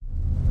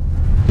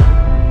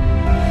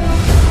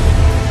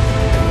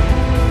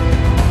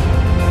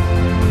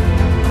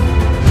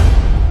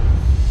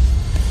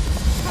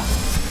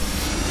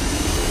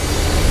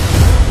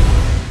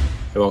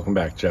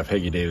back, Jeff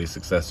Hagee, Daily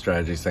Success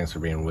Strategies. Thanks for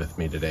being with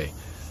me today.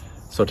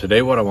 So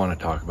today what I want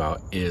to talk about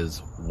is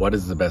what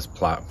is the best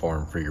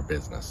platform for your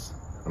business.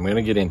 I'm going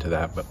to get into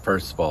that, but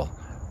first of all,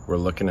 we're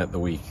looking at the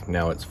week.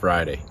 Now it's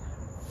Friday.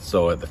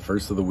 So at the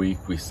first of the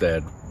week, we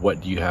said,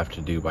 what do you have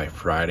to do by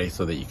Friday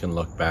so that you can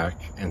look back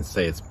and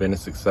say it's been a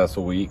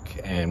successful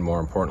week, and more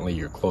importantly,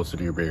 you're closer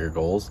to your bigger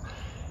goals.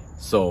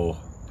 So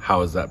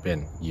how has that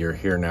been? You're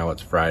here now,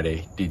 it's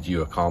Friday. Did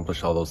you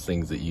accomplish all those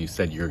things that you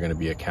said you're going to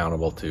be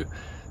accountable to?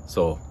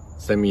 So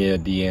send me a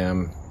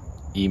DM,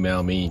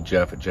 email me,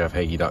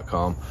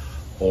 jeff@jeffhagee.com,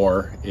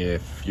 or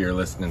if you're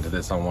listening to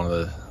this on one of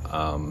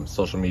the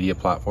social media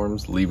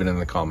platforms, leave it in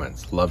the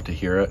comments. Love to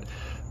hear it,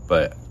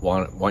 but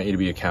want you to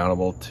be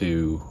accountable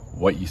to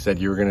what you said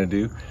you were going to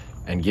do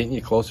and getting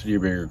you closer to your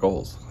bigger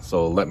goals.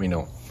 So let me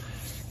know.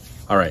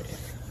 All right.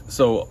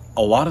 So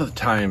a lot of the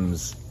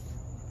times,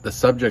 the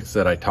subjects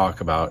that I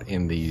talk about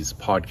in these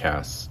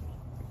podcasts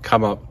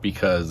come up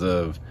because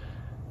of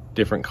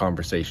different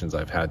conversations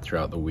I've had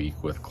throughout the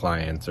week with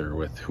clients or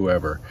with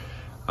whoever,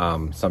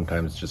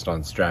 sometimes just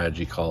on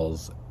strategy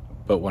calls.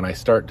 But when I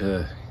start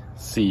to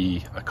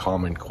see a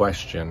common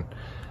question,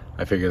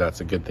 I figure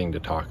that's a good thing to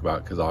talk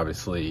about, because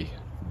obviously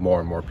more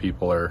and more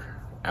people are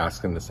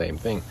asking the same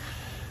thing.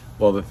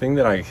 Well, the thing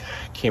that I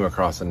came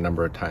across a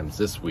number of times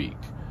this week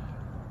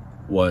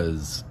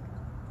was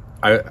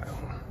I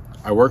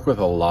work with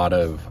a lot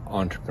of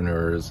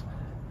entrepreneurs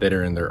that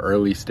are in their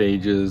early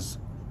stages,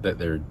 that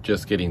they're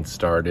just getting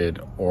started,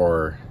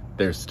 or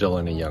they're still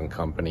in a young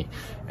company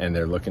and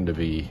they're looking to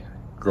be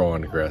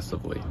growing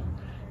aggressively.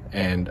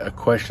 And a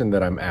question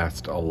that I'm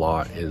asked a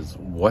lot is,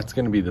 what's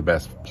going to be the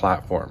best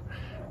platform?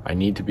 I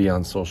need to be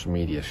on social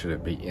media. Should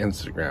it be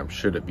Instagram?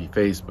 Should it be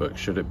Facebook?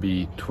 Should it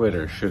be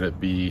Twitter? Should it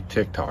be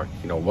TikTok?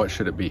 What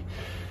should it be?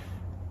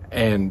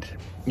 And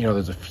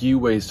there's a few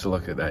ways to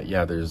look at that.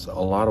 Yeah, there's a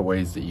lot of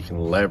ways that you can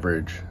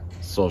leverage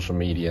social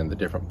media and the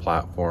different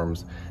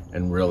platforms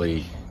and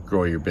really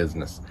grow your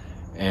business.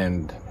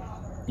 And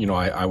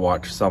I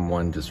watched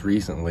someone just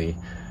recently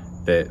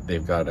that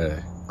they've got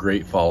a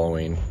great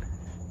following.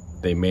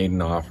 They made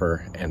an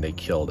offer and they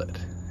killed it,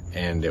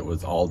 and it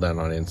was all done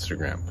on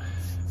Instagram.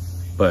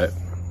 But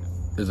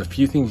there's a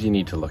few things you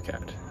need to look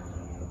at.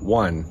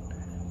 One,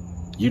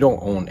 you don't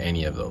own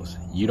any of those.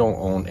 You don't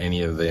own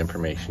any of the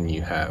information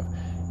you have.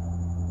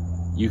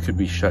 You could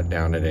be shut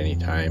down at any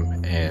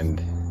time,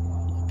 and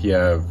if you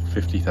have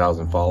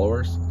 50,000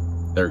 followers,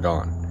 they're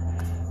gone.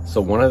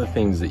 So one of the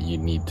things that you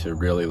need to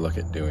really look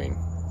at doing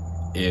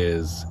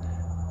is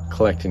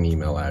collecting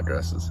email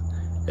addresses.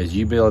 As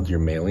you build your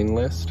mailing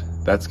list,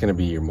 that's going to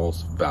be your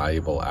most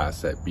valuable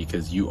asset,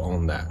 because you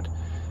own that.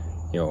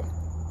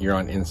 You're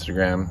on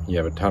Instagram, you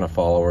have a ton of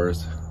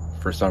followers.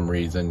 For some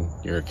reason,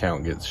 your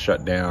account gets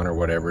shut down or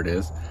whatever it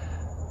is,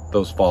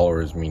 those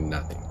followers mean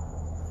nothing.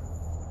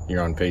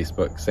 You're on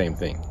Facebook, same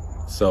thing.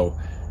 So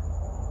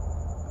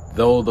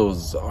though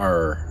those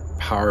are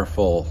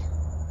powerful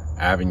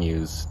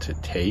avenues to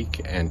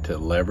take and to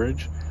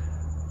leverage,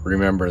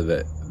 remember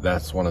that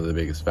that's one of the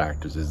biggest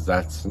factors, is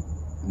that's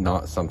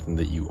not something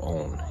that you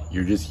own.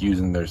 You're just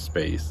using their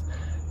space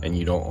and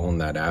you don't own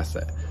that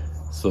asset.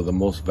 So the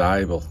most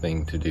valuable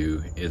thing to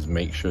do is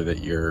make sure that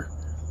you're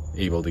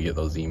able to get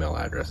those email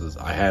addresses.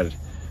 I had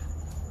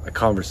a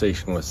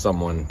conversation with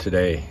someone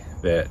today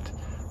that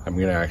I'm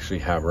going to actually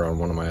have her on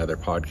one of my other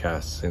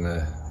podcasts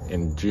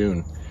in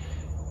June.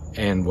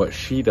 And what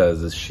she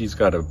does is she's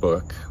got a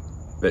book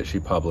that she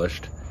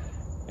published,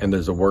 and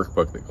there's a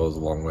workbook that goes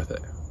along with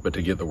it. But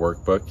to get the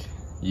workbook,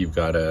 you've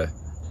got to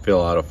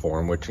fill out a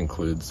form which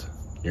includes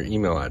your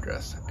email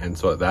address. And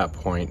so at that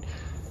point,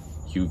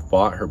 you've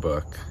bought her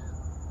book,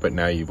 but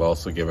now you've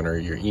also given her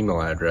your email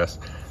address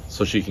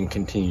so she can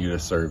continue to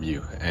serve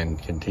you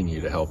and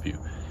continue to help you.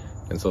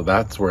 And so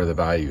that's where the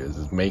value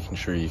is making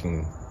sure you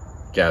can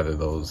gather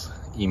those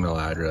email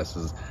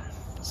addresses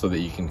so that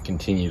you can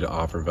continue to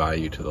offer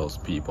value to those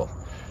people.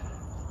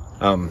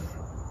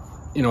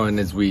 And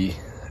as we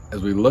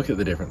look at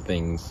the different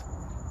things,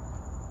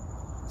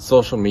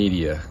 social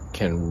media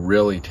can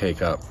really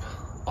take up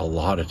a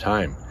lot of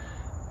time.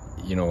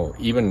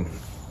 Even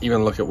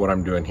look at what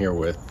I'm doing here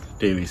with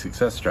Daily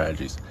Success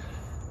Strategies.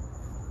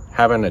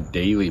 Having a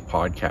daily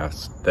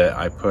podcast that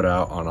I put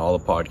out on all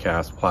the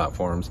podcast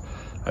platforms,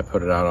 I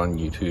put it out on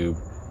YouTube,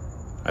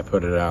 I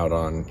put it out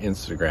on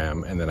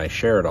Instagram, and then I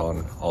share it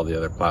on all the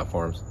other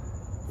platforms,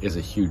 is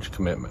a huge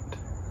commitment.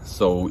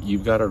 So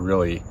you've got to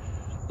really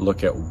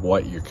look at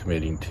what you're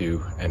committing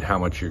to and how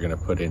much you're going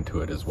to put into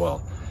it as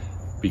well,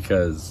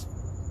 because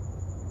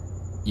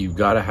you've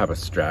got to have a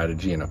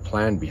strategy and a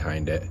plan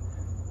behind it,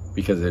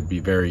 because it'd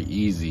be very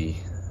easy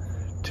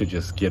to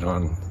just get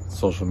on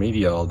social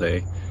media all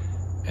day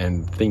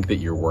and think that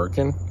you're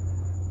working,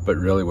 but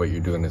really what you're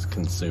doing is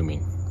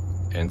consuming.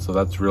 And so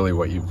that's really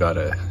what you've got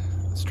to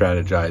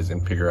strategize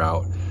and figure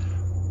out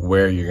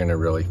where you're going to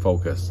really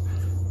focus.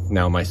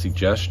 Now, my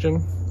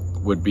suggestion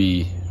would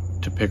be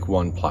to pick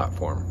one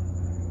platform.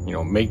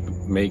 Make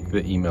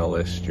the email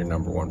list your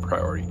number one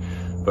priority.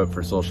 But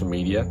for social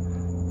media,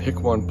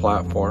 pick one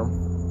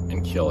platform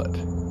and kill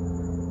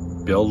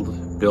it.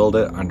 Build build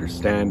it,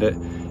 understand it,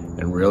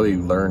 and really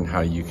learn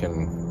how you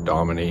can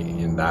dominate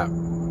in that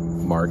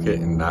market,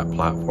 in that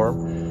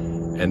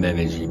platform. And then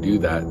as you do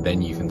that,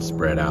 then you can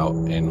spread out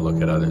and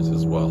look at others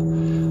as well.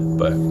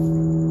 But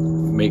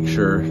make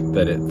sure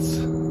that it's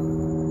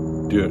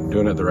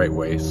doing it the right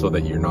way, so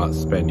that you're not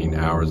spending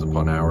hours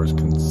upon hours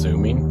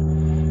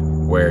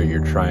consuming, where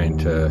you're trying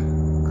to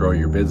grow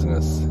your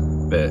business,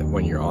 that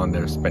when you're on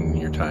there spending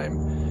your time,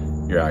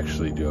 you're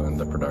actually doing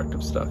the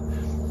productive stuff.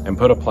 And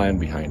put a plan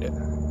behind it,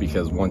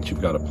 because once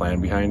you've got a plan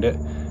behind it,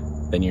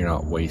 then you're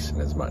not wasting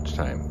as much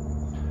time.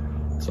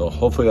 So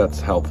hopefully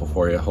that's helpful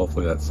for you.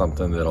 Hopefully that's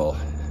something that'll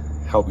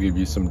help give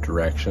you some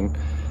direction.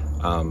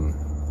 And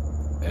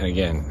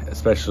again,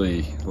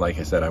 especially, like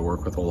I said, I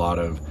work with a lot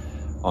of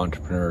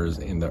entrepreneurs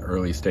in the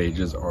early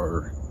stages,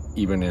 or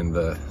even in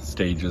the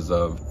stages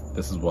of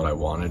this is what I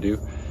want to do.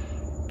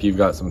 If you've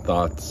got some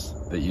thoughts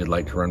that you'd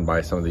like to run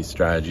by some of these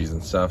strategies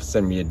and stuff,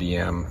 send me a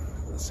DM,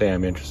 say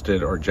I'm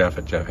interested, or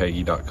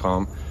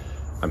jeff@jeffhagee.com.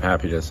 I'm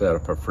happy to set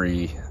up a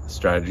free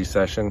strategy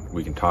session.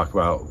 We can talk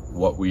about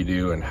what we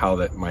do and how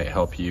that might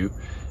help you,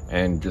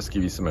 and just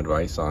give you some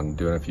advice on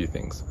doing a few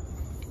things.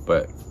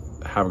 But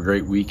have a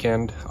great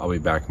weekend. I'll be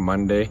back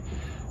Monday.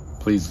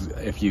 Please,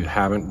 if you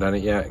haven't done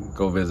it yet,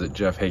 go visit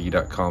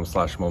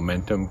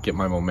jeffhagee.com/momentum. Get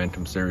my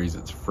momentum series,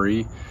 it's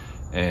free.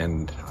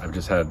 And I've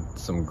just had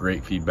some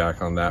great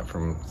feedback on that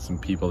from some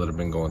people that have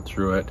been going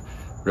through it,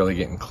 really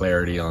getting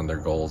clarity on their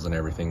goals and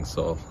everything.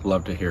 So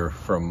love to hear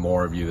from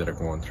more of you that are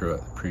going through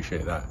it.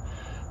 Appreciate that.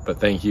 But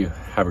thank you.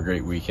 Have a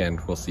great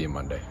weekend. We'll see you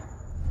Monday.